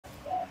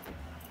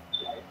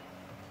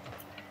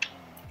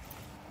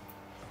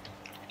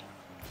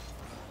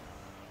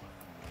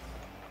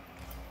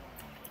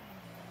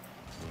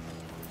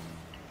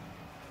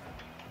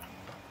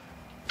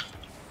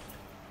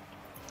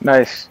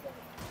Nice.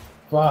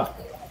 Fuck.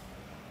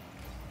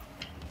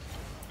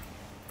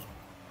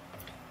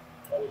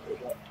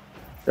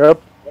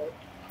 Yep.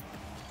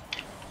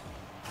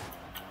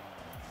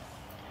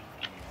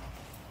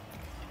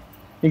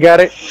 You got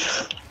it.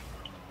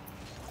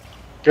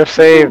 Good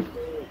save.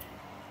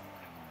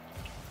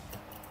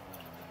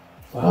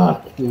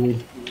 Fuck,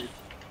 dude.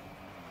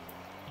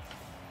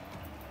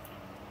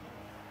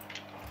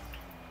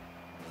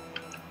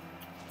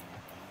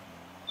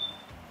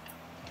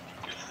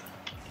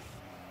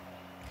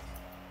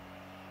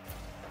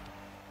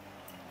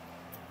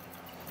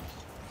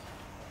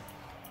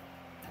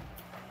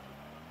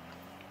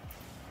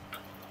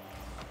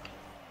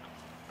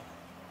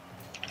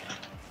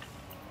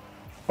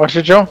 Watch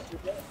it, Joe.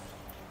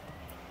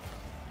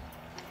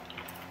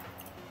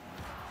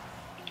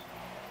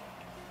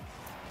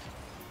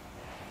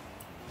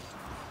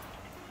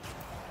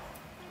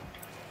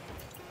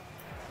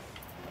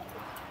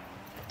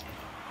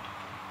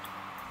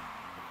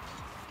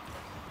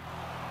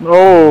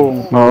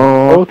 Oh.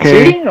 Oh,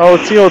 okay.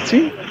 OT?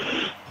 OT?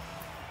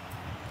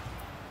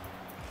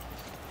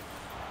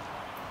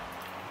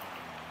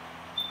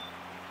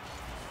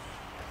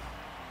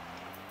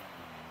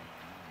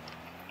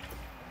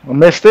 I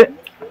missed it.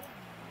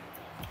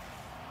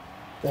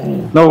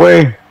 Damn. No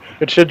way.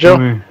 Good shit, Joe.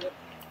 No way.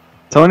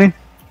 Tony?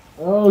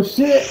 Oh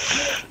shit!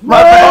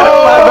 My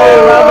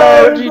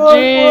bad,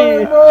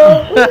 GG.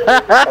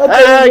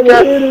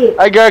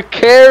 I got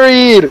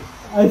carried.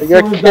 I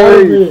got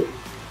carried.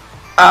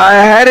 I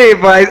had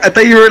it, but I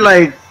thought you were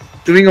like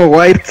doing a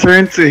wide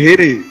turn to hit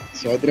it,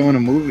 so I didn't want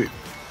to move it.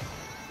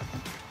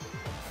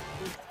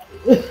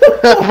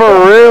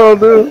 For real,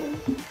 dude.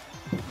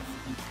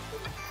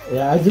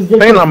 Yeah, I just get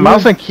Playing on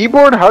mouse and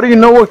keyboard? How do you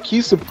know what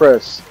keys to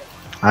press?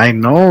 I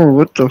know,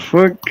 what the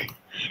fuck?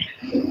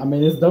 I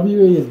mean, it's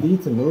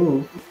WASD to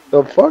move.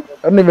 The fuck?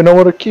 I don't even know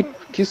what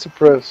keys to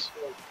press.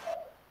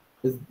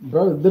 It's,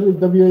 bro, literally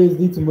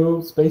WASD to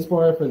move,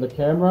 spacebar for the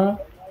camera,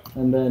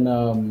 and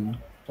then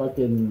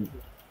fucking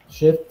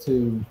shift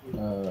to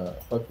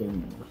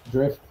fucking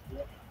drift.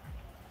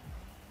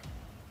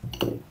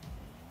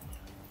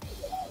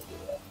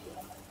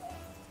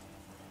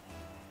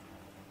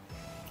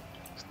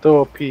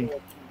 Still OP.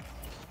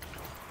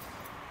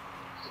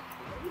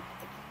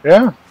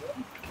 Yeah.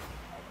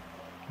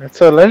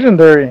 It's a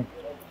legendary.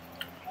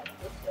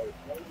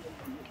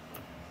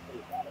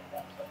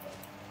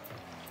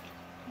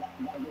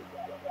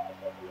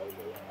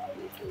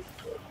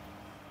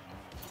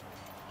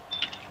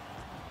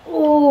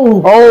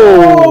 Oh!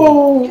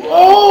 Oh!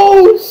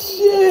 Oh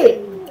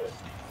shit!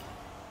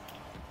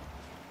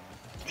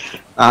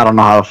 I don't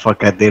know how the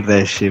fuck I did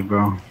that shit,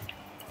 bro.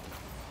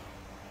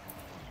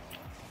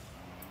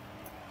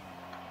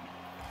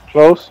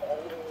 Close.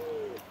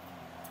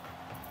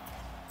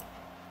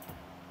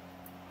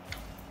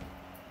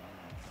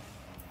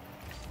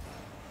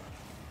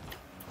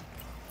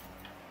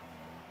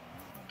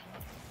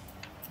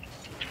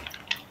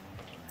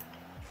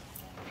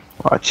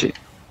 Watch it.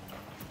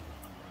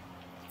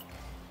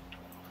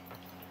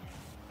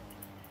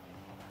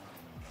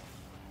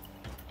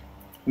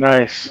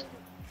 Nice.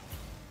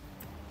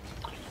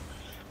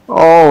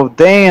 Oh,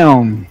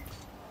 damn.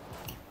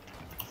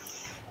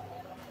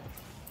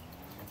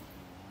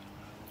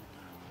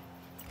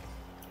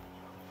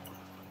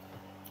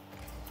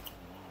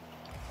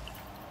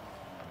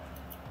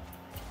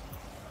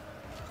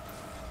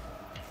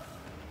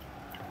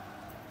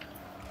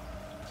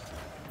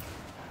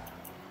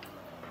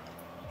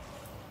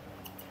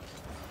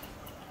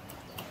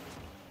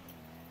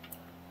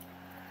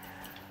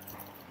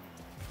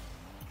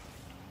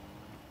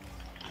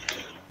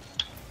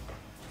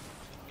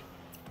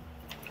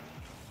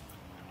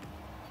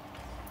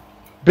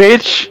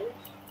 Bitch!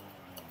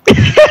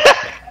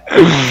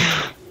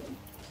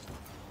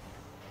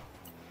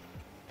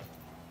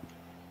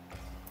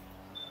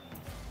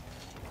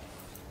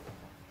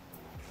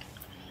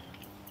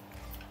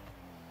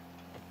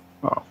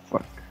 Oh,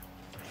 fuck.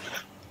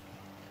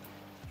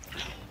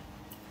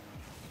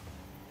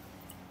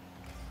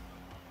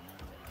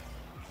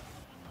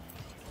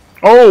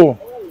 Oh!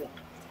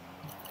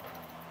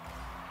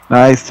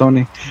 Nice,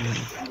 Tony.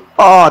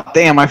 Oh,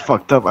 damn, I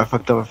fucked up.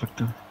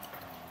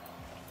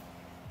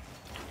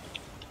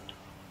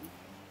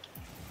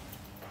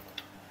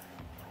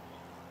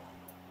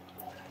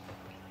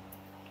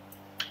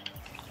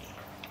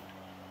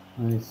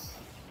 Nice.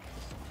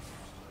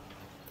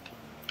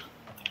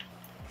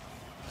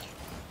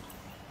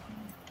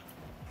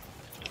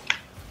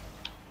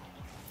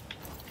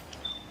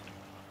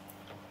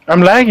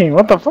 I'm lagging,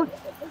 what the fuck?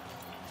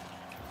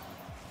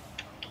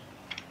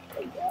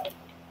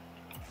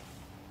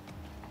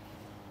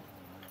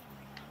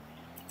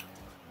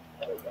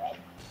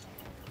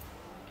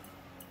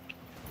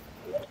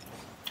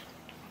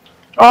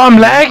 Oh, I'm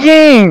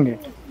lagging!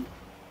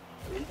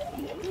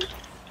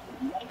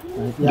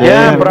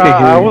 Yeah, bro,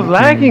 I was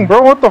lagging,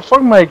 bro. What the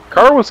fuck? My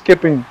car was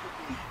skipping.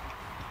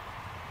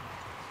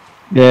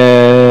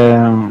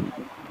 Yeah.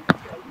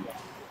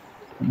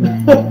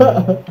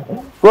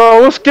 Bro, I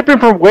was skipping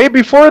from way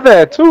before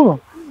that, too.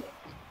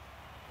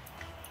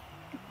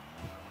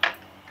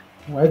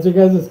 Why'd you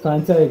guys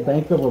contact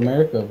Bank of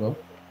America, bro?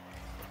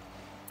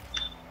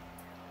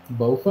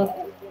 Bofa?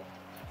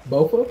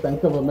 Bofa?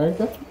 Bank of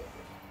America?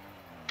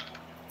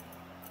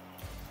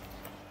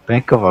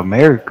 Bank of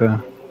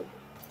America.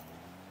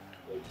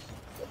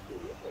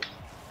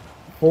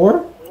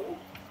 4?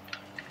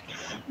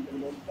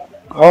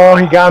 Oh,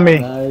 he got me.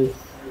 Nice.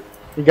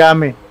 He got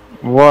me.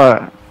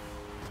 What?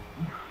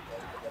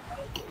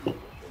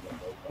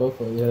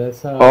 Bofa, yeah,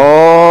 that's how.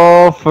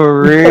 Oh,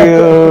 for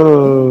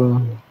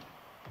real.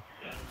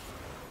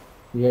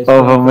 You guys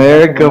Of playing for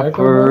Bank America,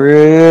 for bro?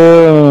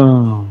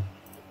 real.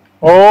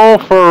 Oh,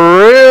 for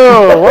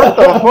real? What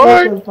the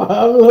fuck?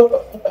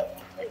 Pablo.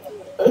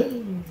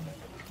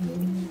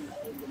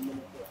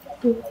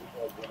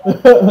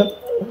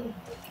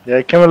 Yeah,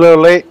 I came a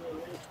little late.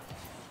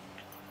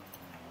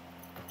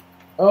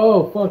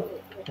 Oh, fuck.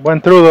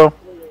 Went through though.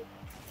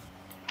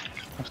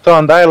 I'm still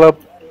on dial-up.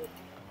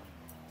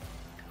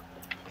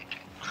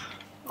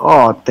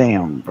 Oh,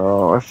 damn,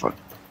 bro.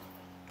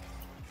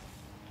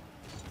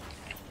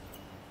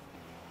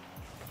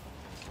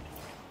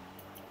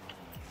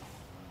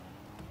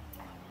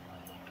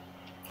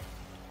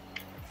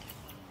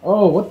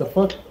 Oh, what the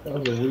fuck? That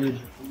was a weird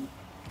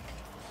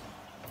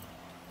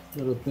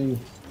little thing.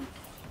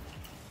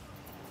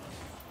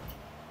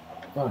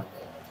 Fuck.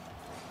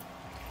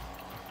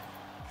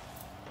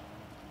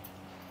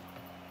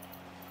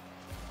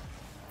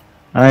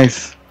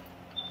 Nice.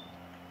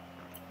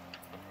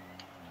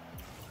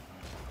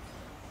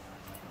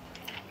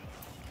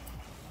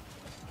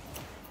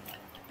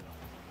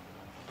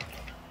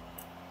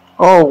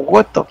 Oh,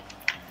 what the?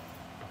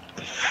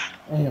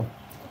 Damn.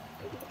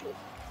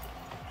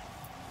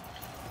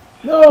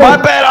 No! My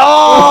bad.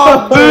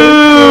 Oh,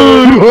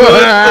 dude.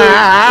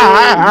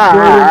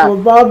 Good for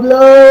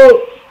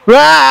Pablo!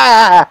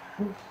 Ah!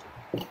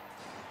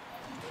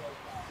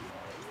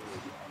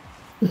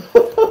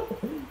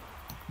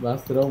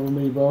 Blasted over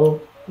me,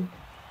 bro.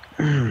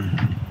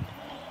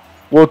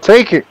 We'll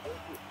take it.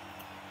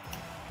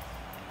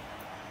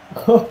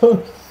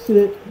 Oh,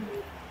 shit.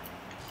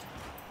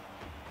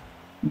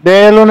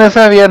 De lunes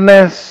a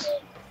viernes.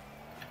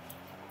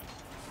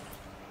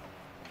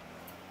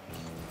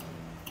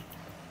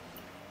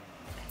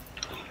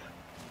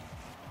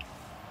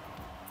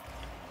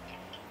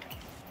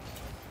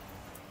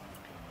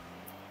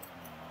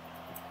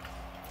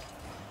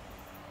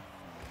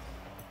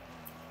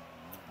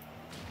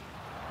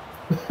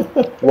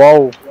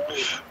 Whoa.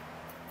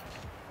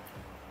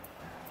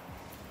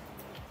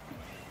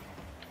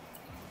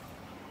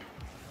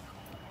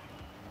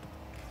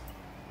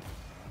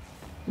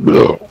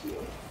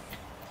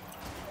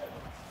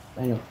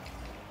 Damn.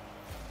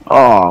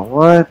 Oh,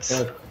 what?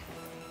 Fuck.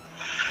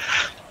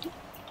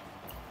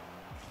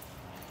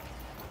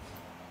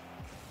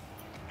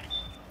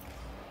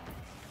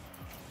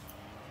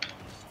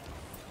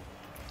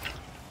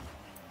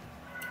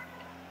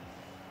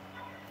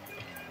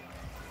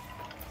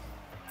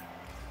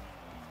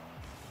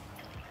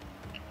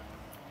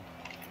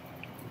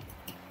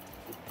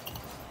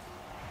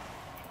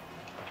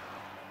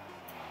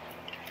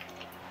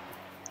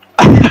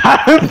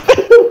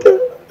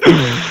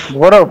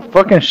 What a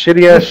fucking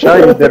shitty ass shot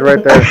you did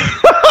right there.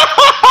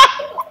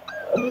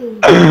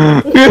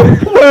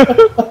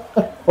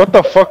 What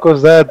the fuck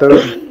was that,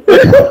 dude?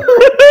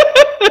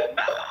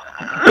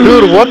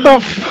 Dude, what the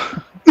f...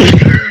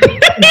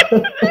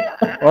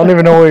 I don't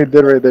even know what you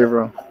did right there,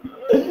 bro.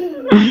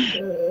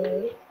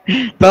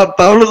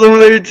 Pablo's over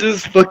there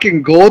just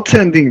fucking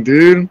goaltending,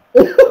 dude.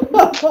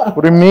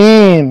 What do you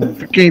mean?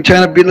 Fucking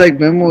trying to be like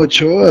Memo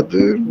Ochoa,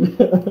 dude.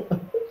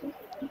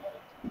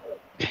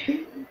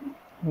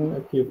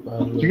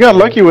 You got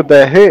lucky with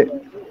that hit.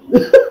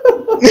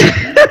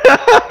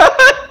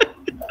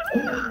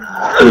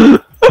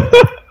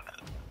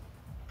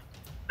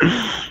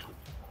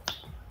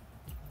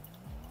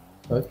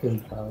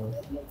 Fucking Pablo.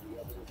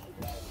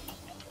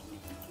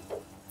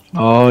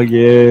 Oh,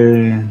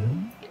 yeah.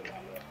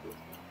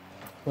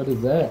 What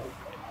is that?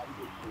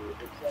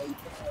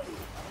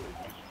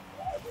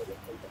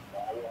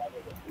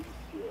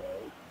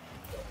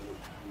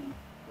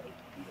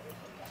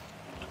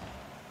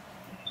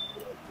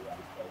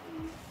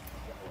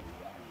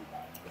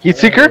 Heat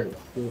seeker?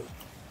 Shit.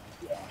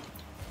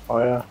 Oh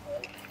yeah.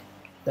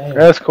 Damn. Yeah,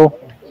 that's cool.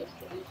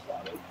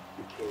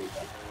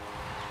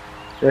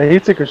 Yeah,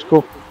 heat seeker's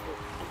cool.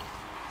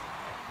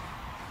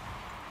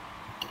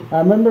 I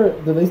remember,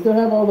 do they still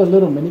have all the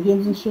little mini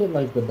games and shit,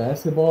 like the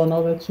basketball and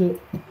all that shit?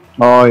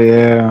 Oh,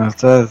 yeah.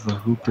 That's the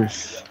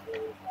Hoopers.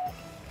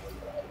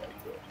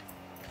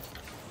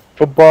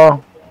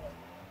 Football,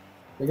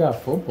 They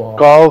got football.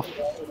 golf.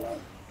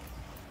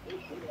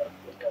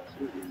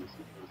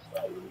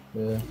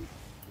 Yeah.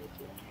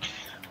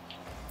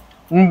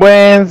 Un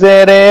buen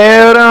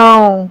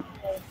cerebro.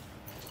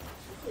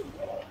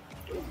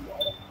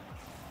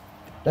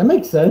 That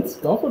makes sense.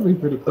 Golf would be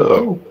pretty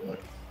cool too.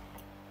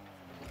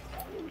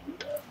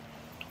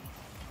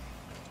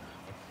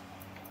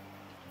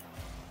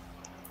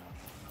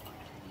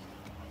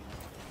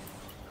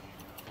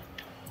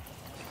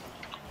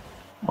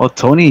 Oh,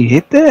 Tony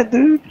hit that,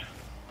 dude?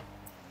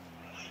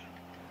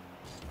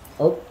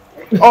 Oh.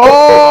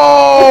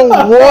 Oh,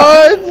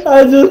 what?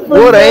 I just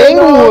What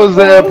angle was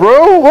that,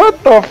 bro?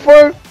 What the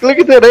fuck? Look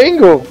at that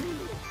angle.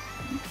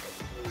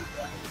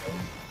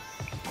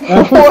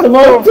 I pushed What him the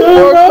up too,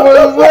 fuck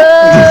bro. was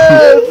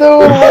that?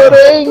 Dude, what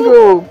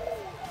angle?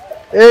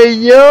 Hey,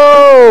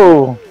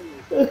 yo!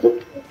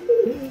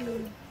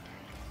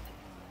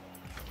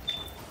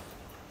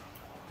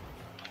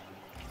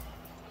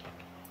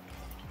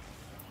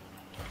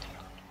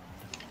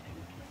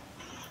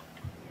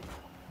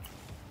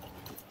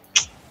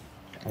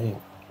 Damn.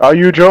 Are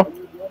you, Joe?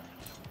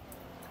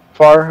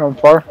 Far? I'm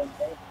far?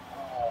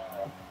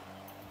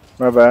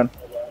 My bad.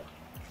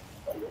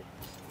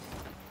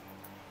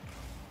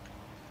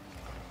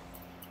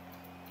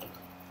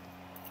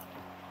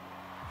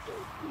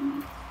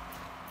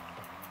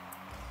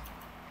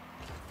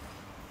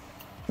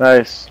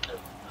 Nice.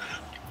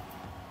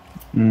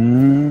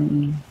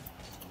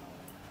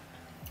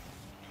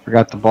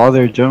 Forgot the ball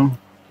there, Joe.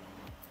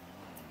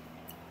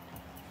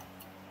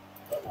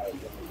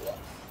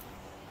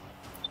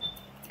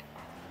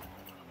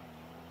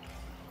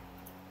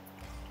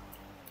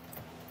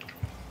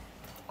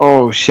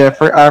 Oh shit!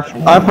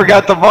 I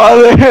forgot the ball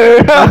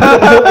there.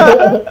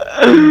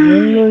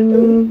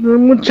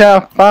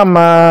 Mucha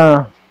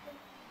fama.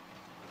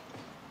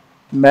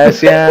 Me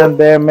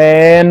siente I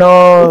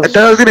menos. thought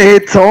I was gonna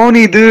hit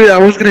Tony, dude. I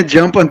was gonna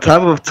jump on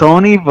top of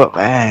Tony, but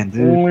man,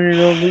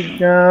 dude.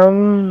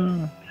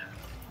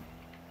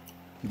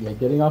 Yeah,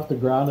 getting off the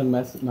ground and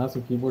mouse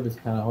and keyboard is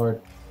kind of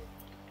hard.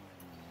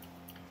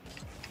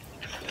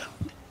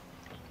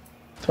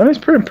 Tony's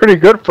pretty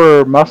good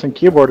for mouse and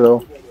keyboard though.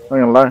 Not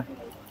gonna lie.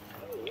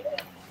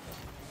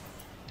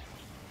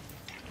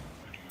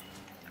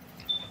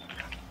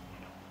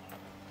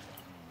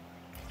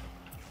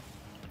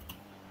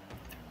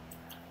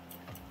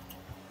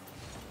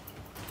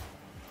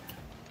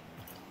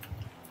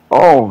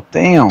 Oh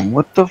damn!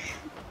 What the?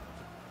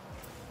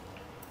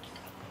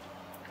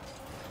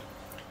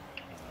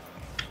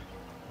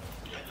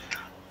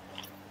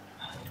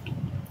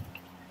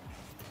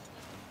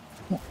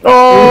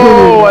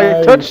 Oh, I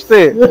Nice. touched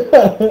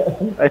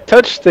it. I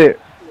touched it.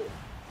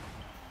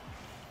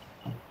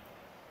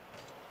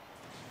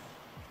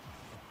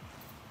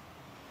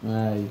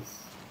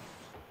 Nice.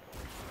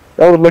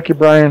 That was lucky,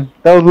 Brian.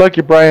 That was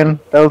lucky, Brian.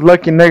 That was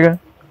lucky, nigga.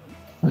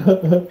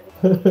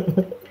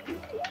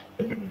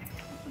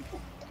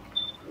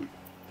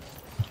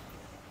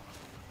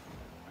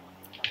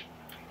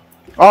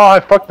 Oh, I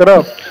fucked it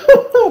up.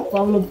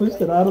 Pablo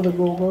pushed it out of the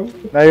goal, bro.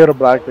 Now you would've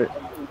blocked it.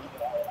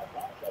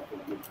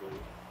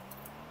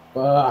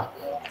 Fuck.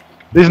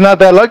 He's not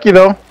that lucky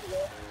though.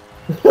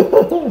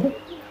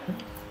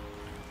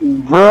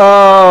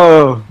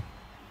 Bro.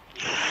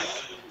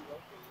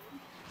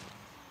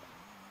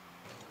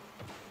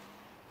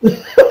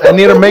 I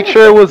need to make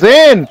sure it was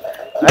in.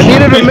 I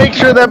needed to make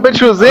sure that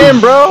bitch was in,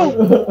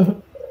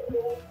 bro.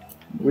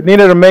 We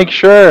needed to make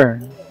sure.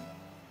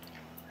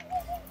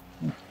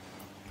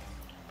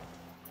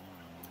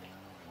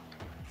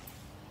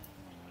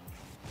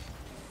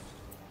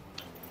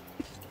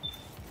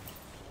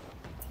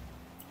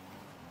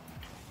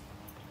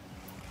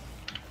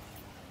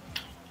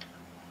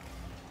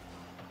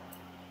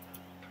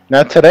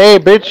 Not today,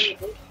 bitch.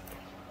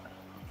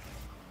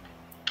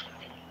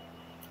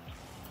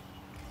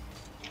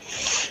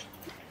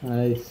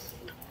 Nice.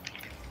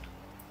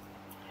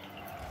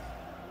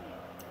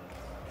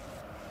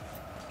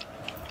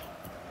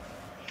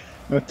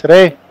 Not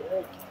today.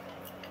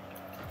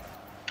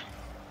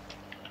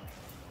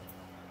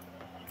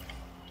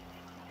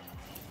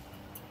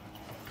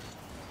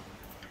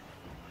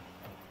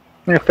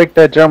 I'm gonna fake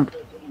that jump.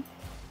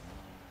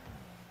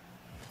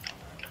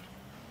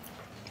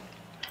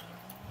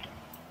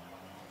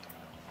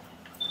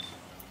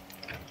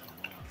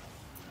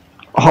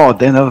 Oh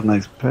damn, that was a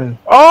nice pass.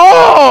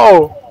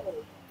 Oh!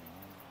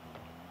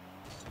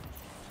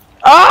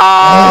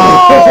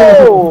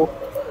 Oh!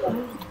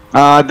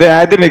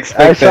 I didn't expect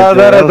I that. saw Joe.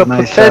 that as was a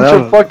nice shot. potential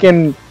That was-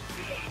 fucking.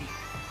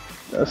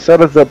 I saw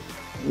it as a.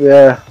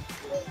 Yeah.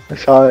 I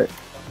saw it.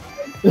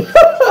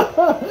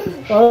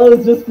 I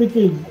was just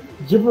speaking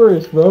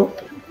gibberish, bro.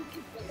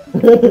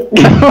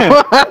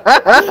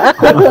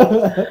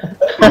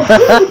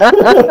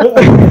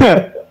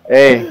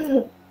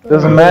 Hey,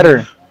 doesn't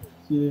matter.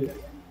 Shit.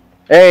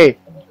 Hey,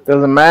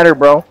 doesn't matter,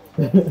 bro.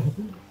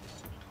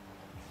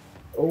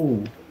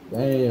 Oh,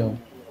 damn.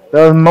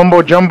 That was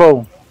mumbo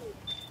jumbo.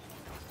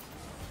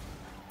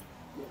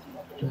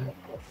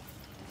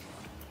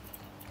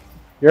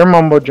 You're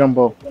mumbo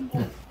jumbo.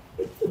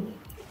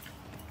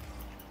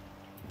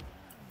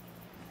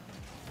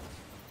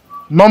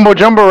 Mumbo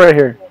jumbo right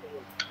here.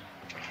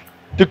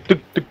 Tuk tuk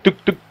tuk tuk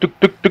tuk tuk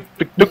tuk tuk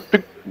tuk tuk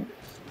tuk.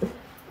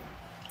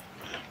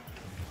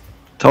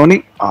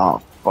 Tony?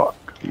 Oh fuck.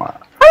 Come on.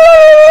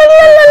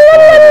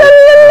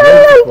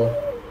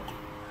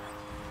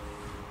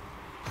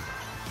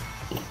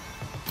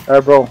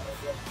 Alright, bro.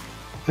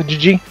 The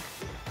GG.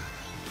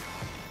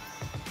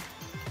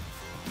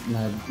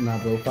 Nah,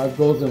 bro. 5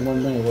 goals in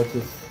 1 minute. What's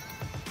this?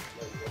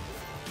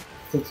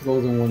 6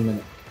 goals in 1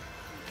 minute.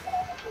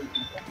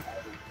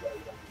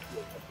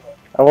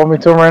 I want me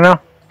to him right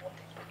now.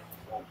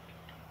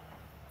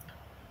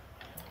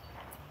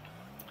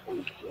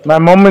 My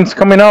moment's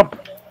coming up.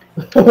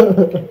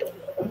 I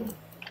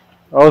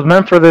was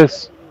meant for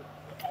this.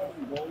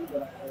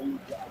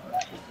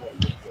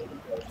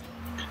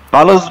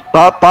 Pablo's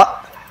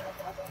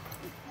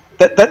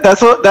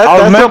that's what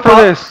I was meant for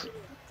this.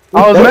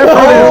 I was meant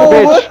for this,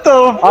 bitch. What the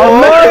I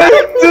was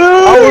meant,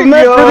 dude? I was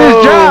meant for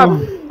this job.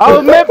 I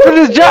was meant for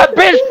this job,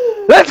 bitch.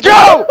 Let's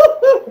go.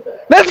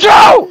 Let's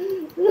go.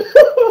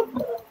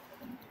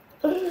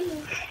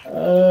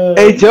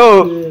 Hey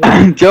Joe,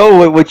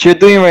 Joe, what you're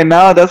doing right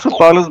now, that's what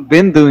Pablo's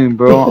been doing,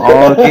 bro,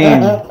 all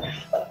game.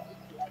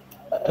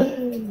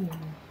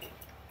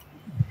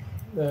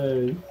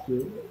 Oh,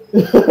 shit.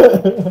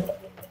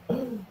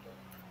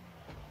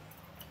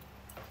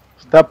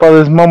 Stop all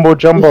this mumbo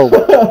jumbo.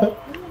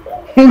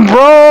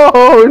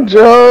 Bro,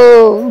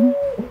 Joe.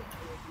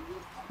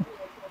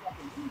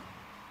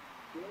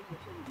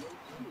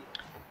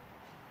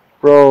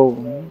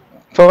 Bro,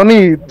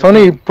 Tony,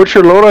 put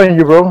your load on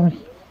you, bro.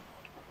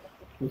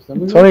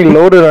 Tony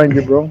loaded on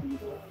you, bro.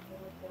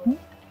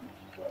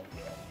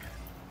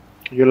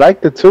 You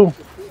liked it too.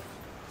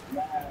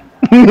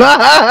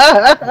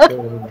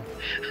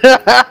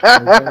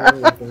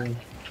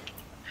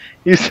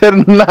 You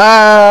said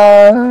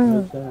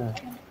nah.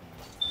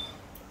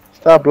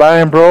 Stop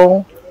lying,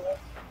 bro.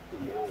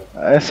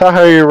 I saw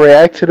how you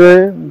reacted to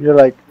it. You're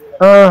like,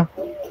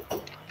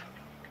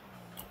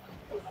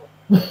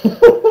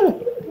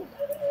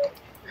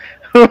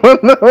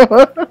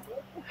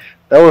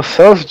 That was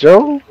sus,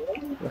 Joe.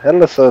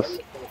 Hella sus.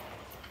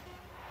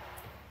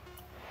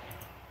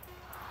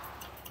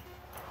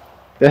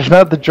 There's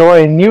not the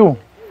joy in you.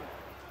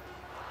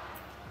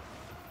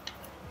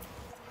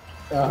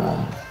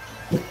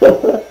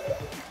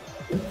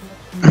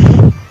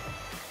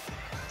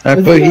 I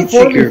put heat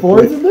seeker.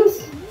 In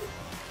this?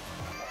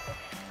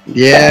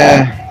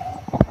 Yeah.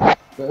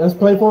 Let's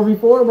play 4v4,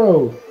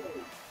 bro.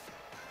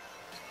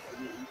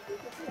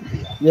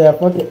 Yeah,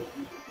 fuck it.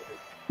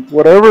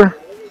 Whatever.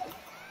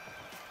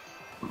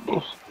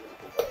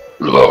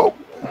 Low.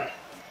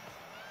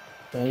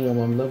 Damn,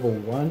 I'm level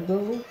 1,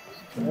 bro.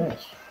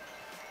 Trash.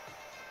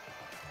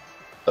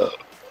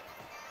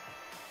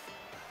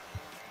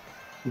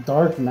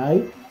 Dark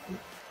Knight?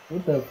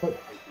 What the fuck?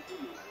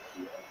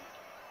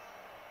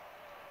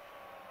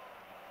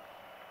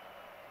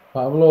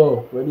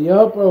 Pablo, ready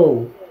up,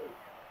 bro.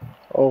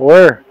 Oh,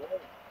 where?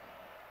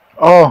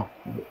 Oh.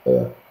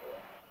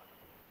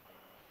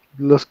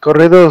 Los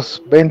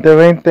corridos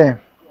 2020.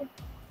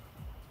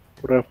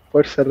 Pura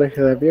fuerza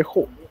regia de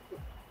viejo.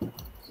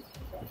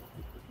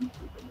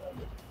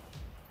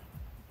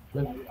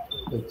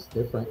 Looks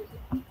different.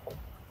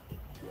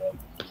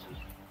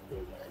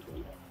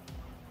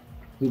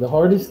 Dude, the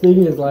hardest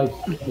thing is like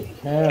the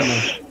camera.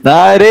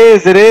 Nah, it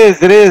is.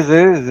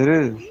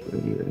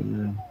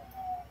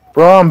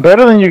 Bro, I'm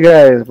better than you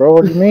guys, bro.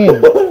 What do you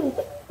mean?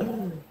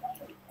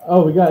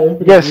 Oh, we got You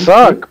guys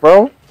suck,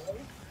 bro.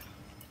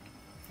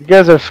 You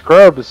guys are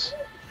scrubs.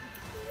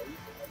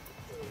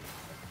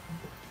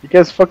 You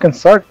guys fucking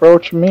suck, bro.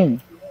 What you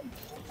mean?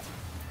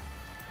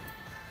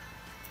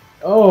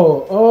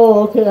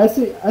 Oh, okay. I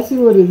see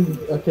what it is.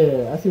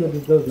 Okay, I see what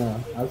this does now.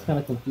 I was kind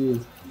of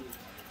confused.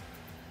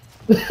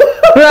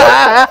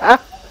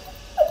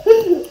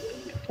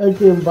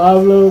 Okay,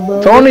 Pablo,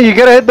 bro. Tony, you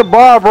gotta hit the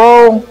bar,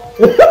 bro.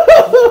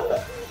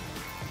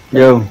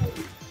 Yo.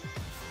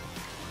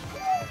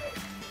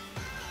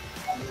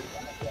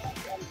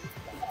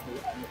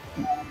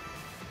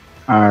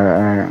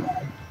 Alright.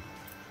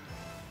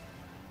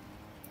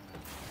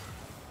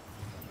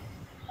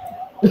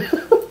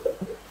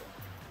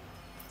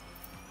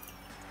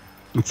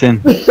 It's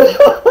in.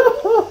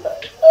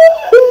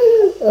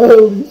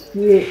 Oh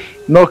shit.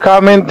 No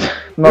comment.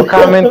 No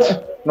comment.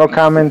 No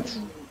comment.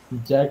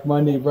 Jack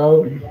money,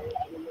 bro.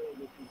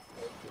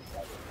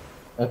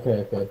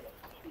 Okay.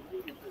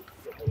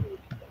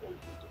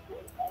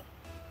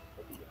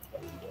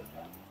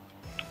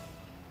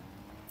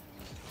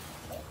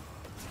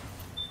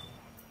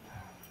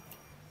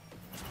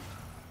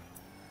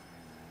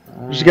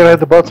 You just gotta hit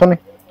the ball, Tony.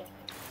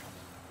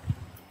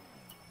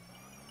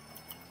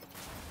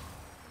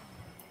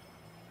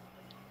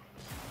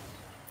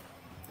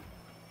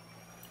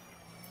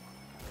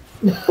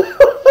 I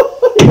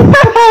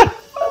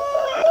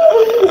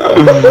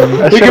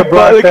should have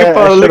blocked that.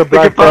 I should have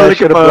blocked that. I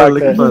should have blocked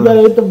that. You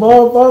gotta hit the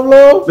ball,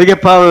 Pablo. Look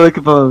at Pablo.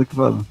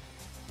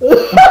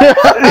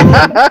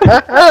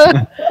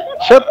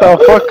 Shut the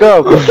fuck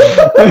up.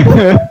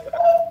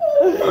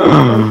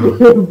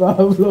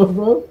 Pablo,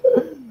 bro.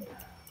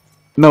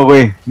 No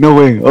way.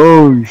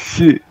 Oh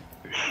shit.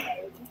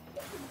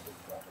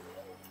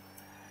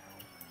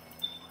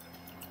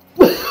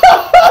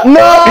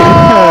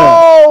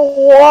 No!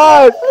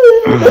 What?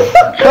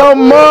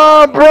 Come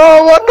on,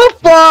 bro. What the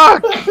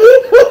fuck?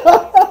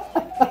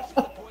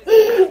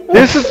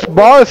 This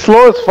ball is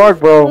slow as fuck,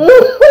 bro.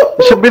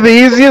 It should be the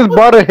easiest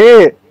ball to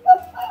hit.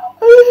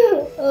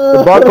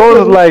 The ball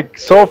goes like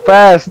so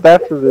fast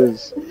after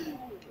this.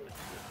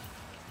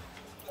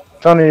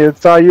 Tony,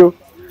 it's all you.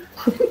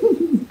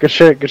 Good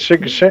shit. Good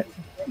shit. Good shit.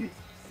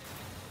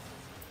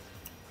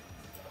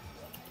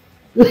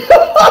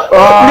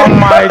 Oh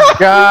my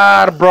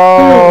god, Getting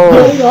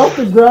bro. off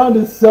the ground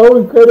is so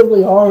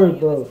incredibly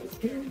hard, bro.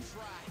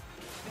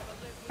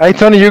 Hey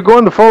Tony, you go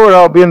in the forward.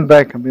 I'll be in the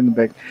back. I'll be in the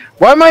back.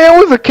 Why am I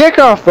always a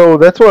kickoff though?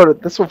 That's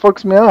what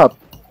fucks me up.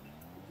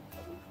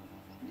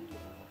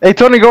 Hey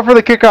Tony, go for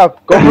the kickoff.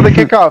 Go for the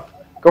kickoff.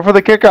 Go for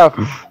the kickoff.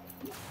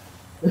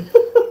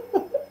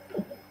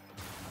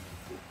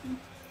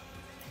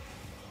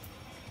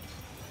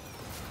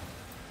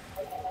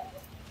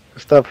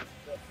 Good stuff.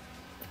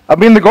 I'll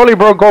be in the goalie,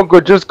 bro.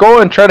 Go. Just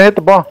go and try to hit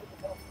the ball.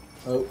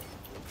 Oh,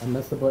 I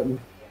messed the button.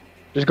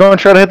 Just go and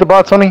try to hit the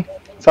ball, Tony.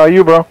 It's all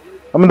you, bro.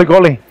 I'm in the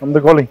goalie. I'm the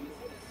goalie.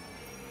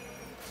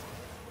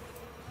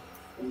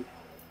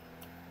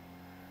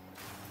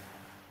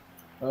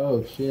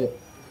 Oh shit.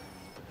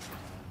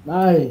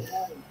 Nice.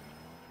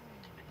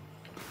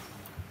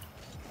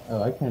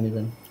 Oh, I can't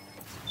even.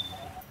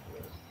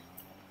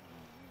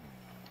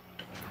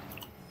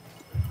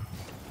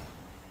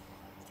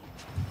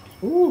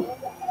 Ooh.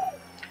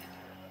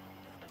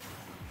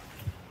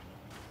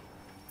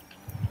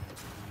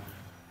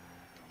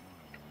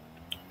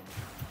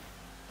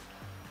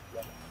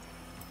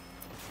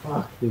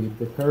 Fuck, dude,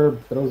 the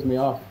curb throws me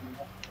off.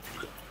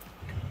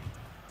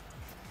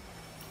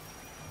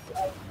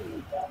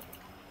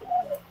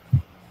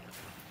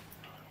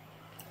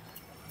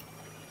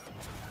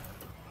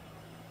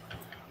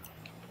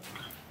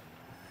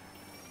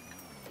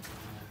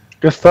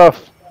 Good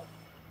stuff.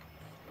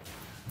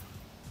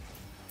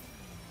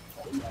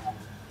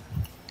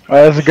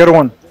 That's a good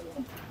one.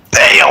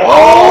 Damn!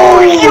 Oh,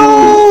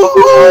 yo!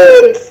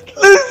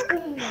 Let's go!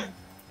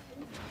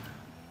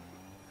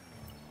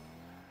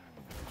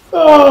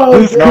 Oh,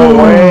 Let's No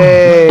go!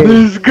 way.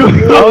 Let's go! I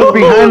was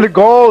behind the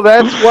goal.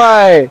 That's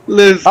why.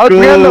 Let's I was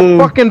behind the go!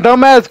 fucking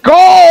dumbass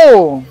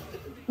goal.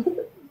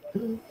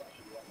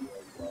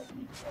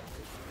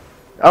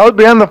 I was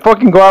behind the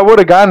fucking goal. I would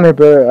have gotten it,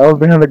 but I was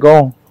behind the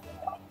goal.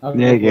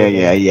 Yeah.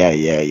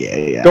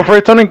 Go for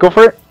it, Tony. Go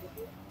for it.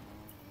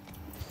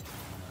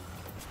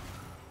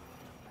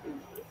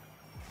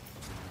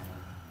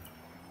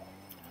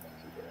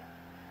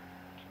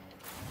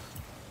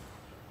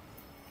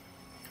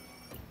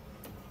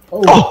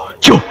 Oh,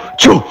 Joe!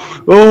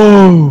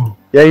 Oh!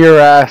 Yeah, your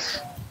ass.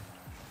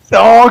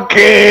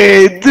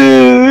 Okay,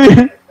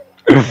 dude!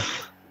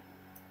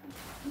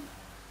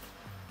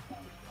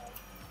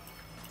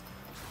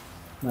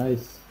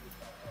 Nice.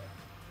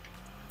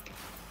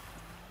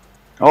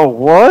 Oh,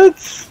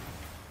 what?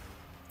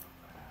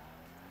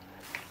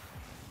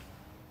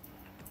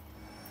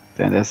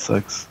 Damn, that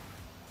sucks.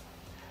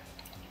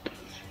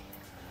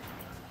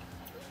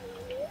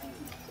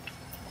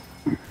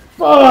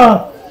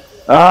 Fuck!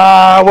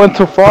 Ah, I went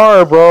too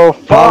far, bro.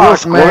 Pablo Fuck,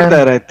 scored man.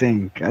 that, I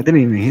think. I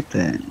didn't even hit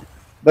that.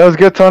 That was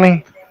good,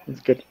 Tony. It's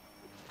good.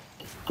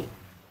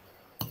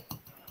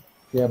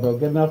 Yeah, bro,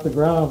 getting off the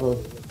ground, bro.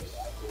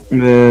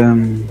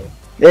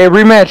 Hey,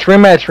 rematch. Yeah.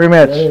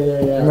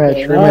 Rematch.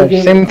 Okay, now I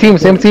get Same it. team.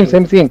 Same team.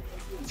 Rematch.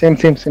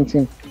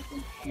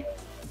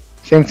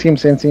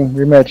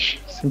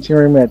 Same team,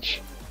 rematch.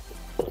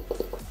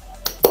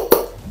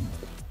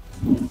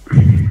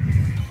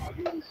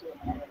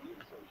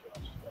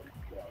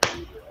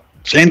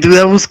 And dude,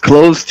 that was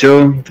close,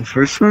 Joe. The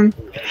first one?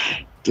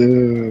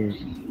 Dude.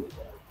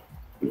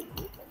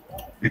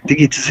 I think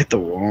he just hit the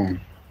wall.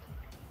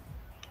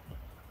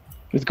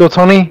 Let's go,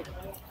 Tony.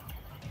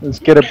 Let's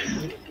get it.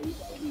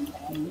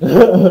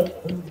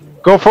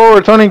 Go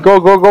forward, Tony.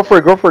 Go for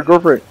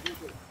it.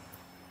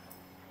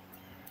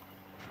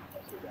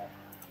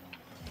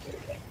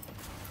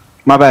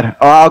 My bad.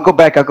 Oh, I'll go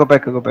back.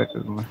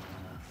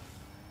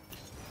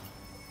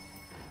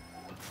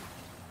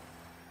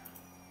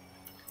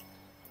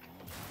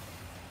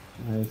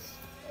 Nice.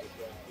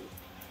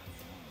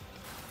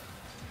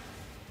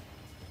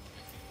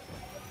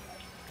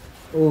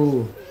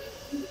 Ooh.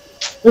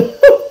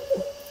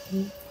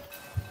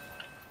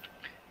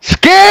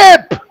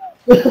 Skip!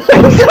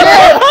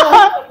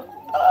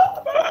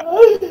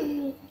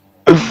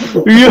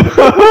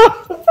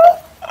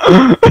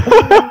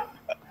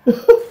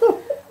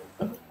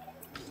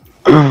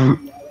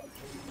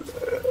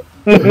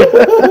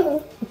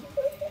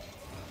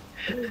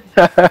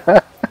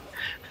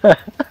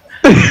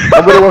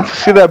 Nobody wants to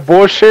see that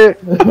bullshit.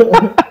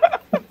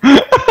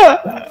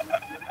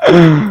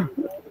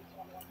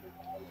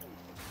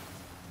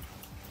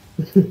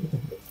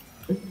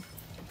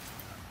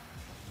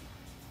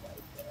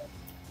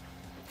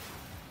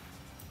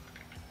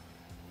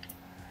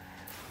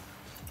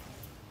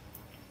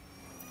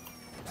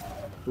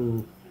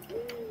 Ooh.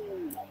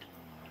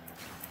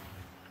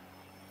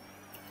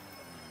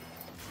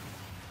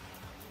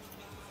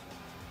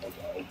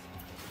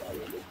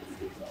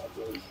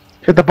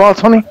 Hit the ball,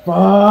 Tony. Fuck!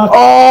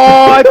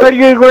 Oh, I thought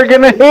you were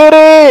gonna hit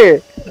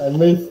it. I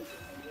missed.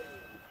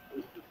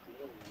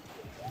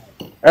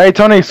 Hey,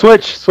 Tony,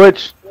 switch.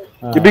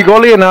 You be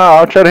goalie and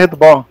I'll try to hit the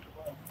ball.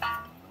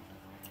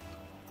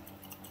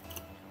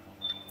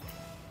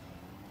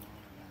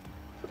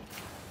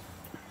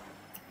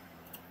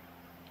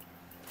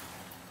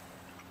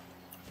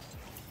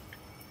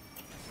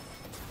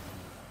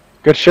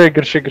 Good shit,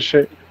 good shit, good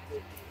shit.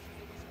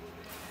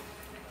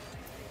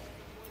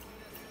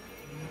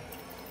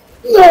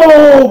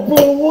 No,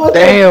 bro, what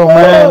Damn, the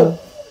man.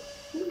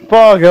 fuck?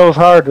 Fuck, that was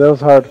hard. That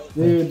was hard.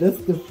 Dude,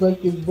 that's the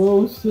fucking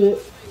bullshit.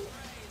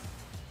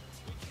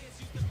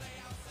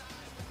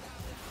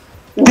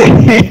 Keep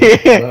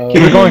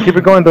it going, keep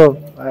it going, though.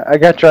 I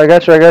got you, I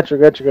got you, I got you, I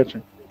got you, I got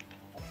you.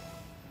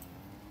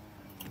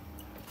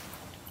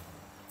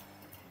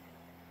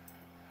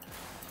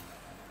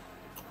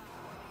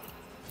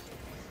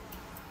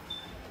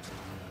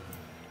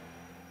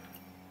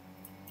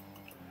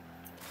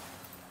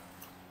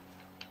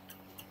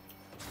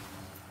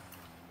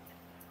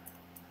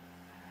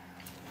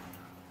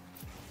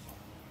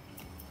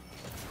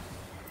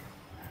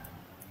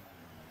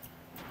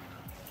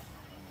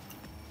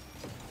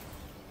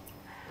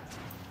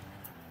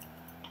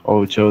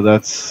 Oh, Joe,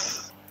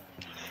 that's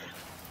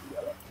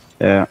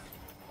yeah.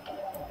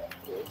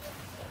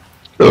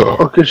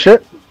 Oh, good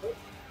shit.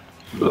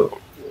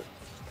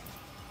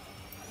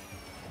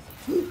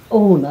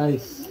 Oh,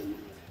 nice.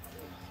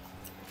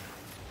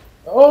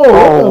 Oh,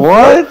 Oh,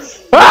 what?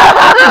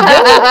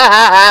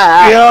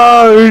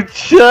 Yo,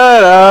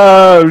 shut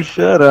up,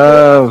 shut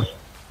up.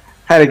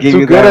 Had to give Too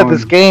you good that at one.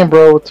 this game,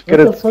 bro. Too good What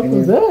at the this fuck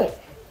was game. that?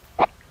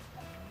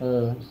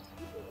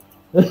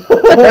 Oh,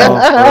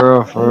 for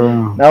real, for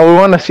real. Now we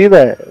want to see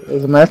that. It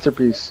was a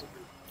masterpiece.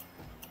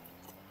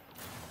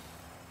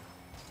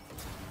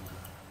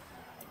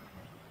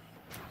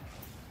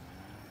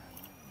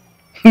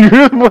 You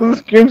want to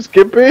scream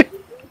skip it?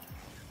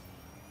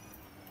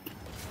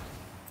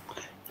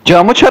 Joe,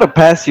 I'm gonna try to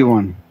pass you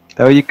one.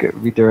 That way you could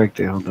redirect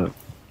it. Hold up.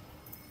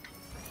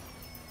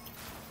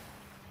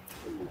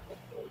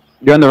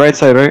 You're on the right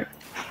side, right?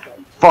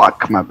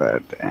 Fuck, my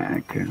bad.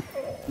 Okay.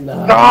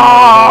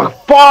 Oh,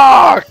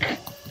 fuck!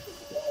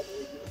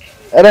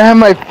 I didn't have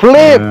my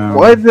flip.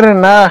 Why did I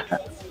not?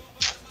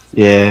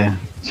 Yeah.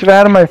 Should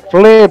have had my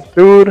flip,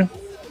 dude.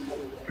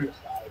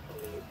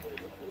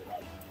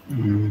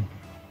 Mm.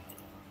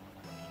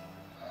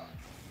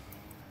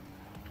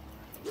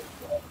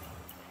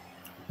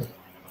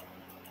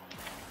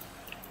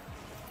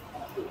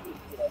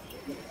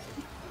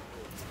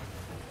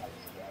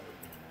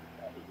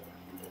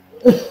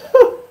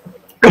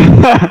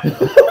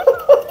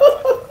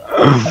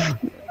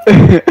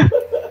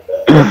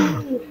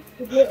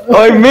 Oh,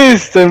 I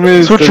missed.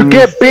 That's what you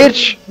get,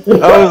 bitch.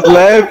 I was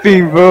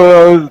laughing,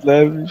 bro. I was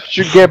laughing. That's what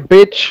you get,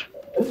 bitch.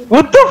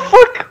 What the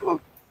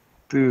fuck?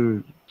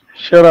 Dude.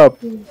 Shut up.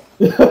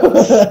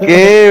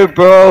 Skip,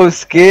 bro.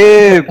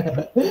 Skip.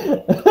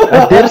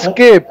 I did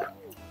skip.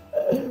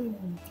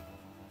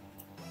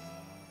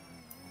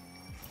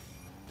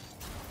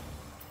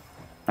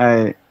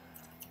 Alright.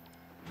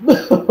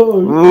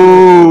 Oh,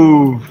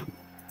 Ooh.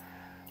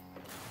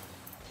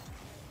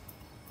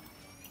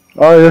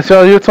 Oh, that's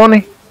all you,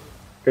 Tony?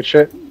 Good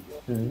shit.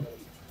 shit.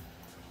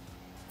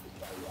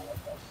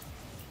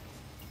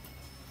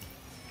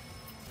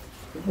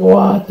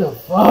 What the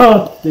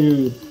fuck,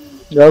 dude?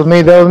 That was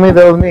me, that was me,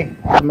 that was me.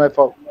 It's my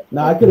fault.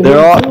 Nah, I could've They're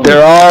all, too.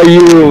 they're all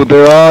you.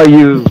 They're all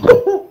you.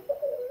 Look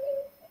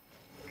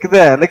at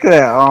that. Look at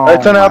that. Oh,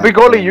 Alright, Tony, I'll be my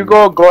goalie. You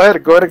goodness. go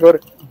ahead, go ahead, go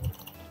ahead.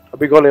 I'll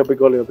be goalie, I'll be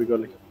goalie, I'll be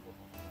goalie.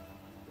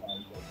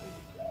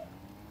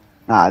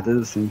 Nah, it does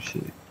the same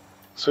shit.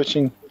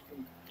 Switching.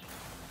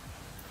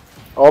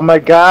 Oh my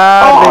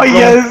god. Oh, they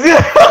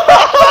yes.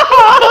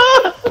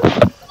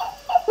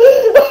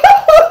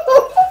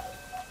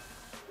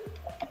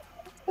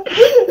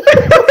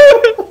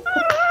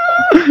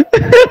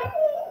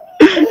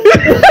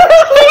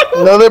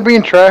 No, they're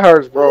being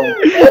tryhards, bro.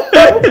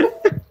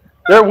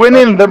 They're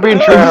winning, they're being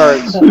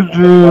tryhards.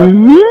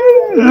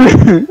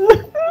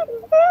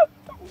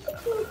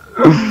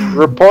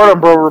 Report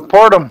them, bro,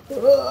 report them.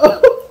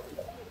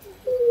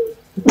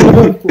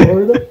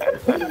 Florida?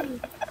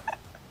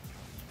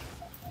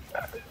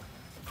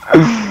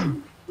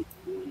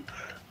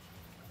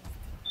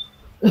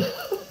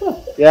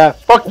 Yeah,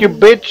 fuck you,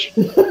 bitch.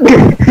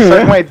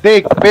 Suck my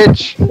dick,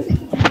 bitch.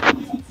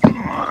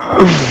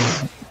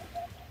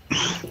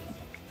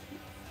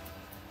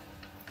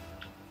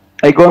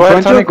 Hey, go in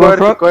front, Tony, Joe. Go in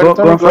front. go ahead, Go in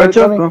Tony, front,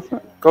 Joe. Tony. Go in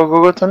front.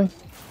 Go, Tony.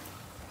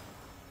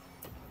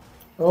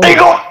 Oh. There you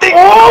go.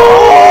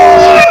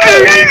 Oh,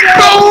 there you go.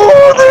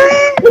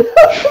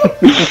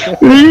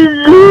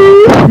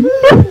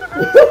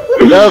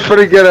 That was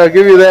pretty good. I'll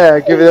give you that.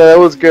 I'll give you that. That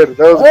was good.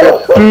 That was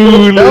good.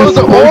 Dude, That was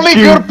the let's only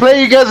fucking- good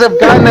play you guys have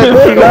gotten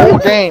in the whole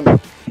game.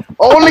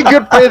 Only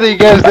good play that you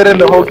guys did in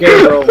the whole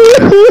game, bro.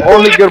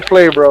 Only good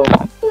play, bro.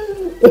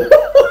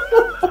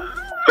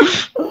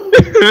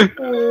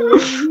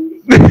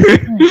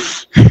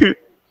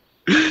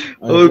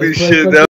 Holy shit, that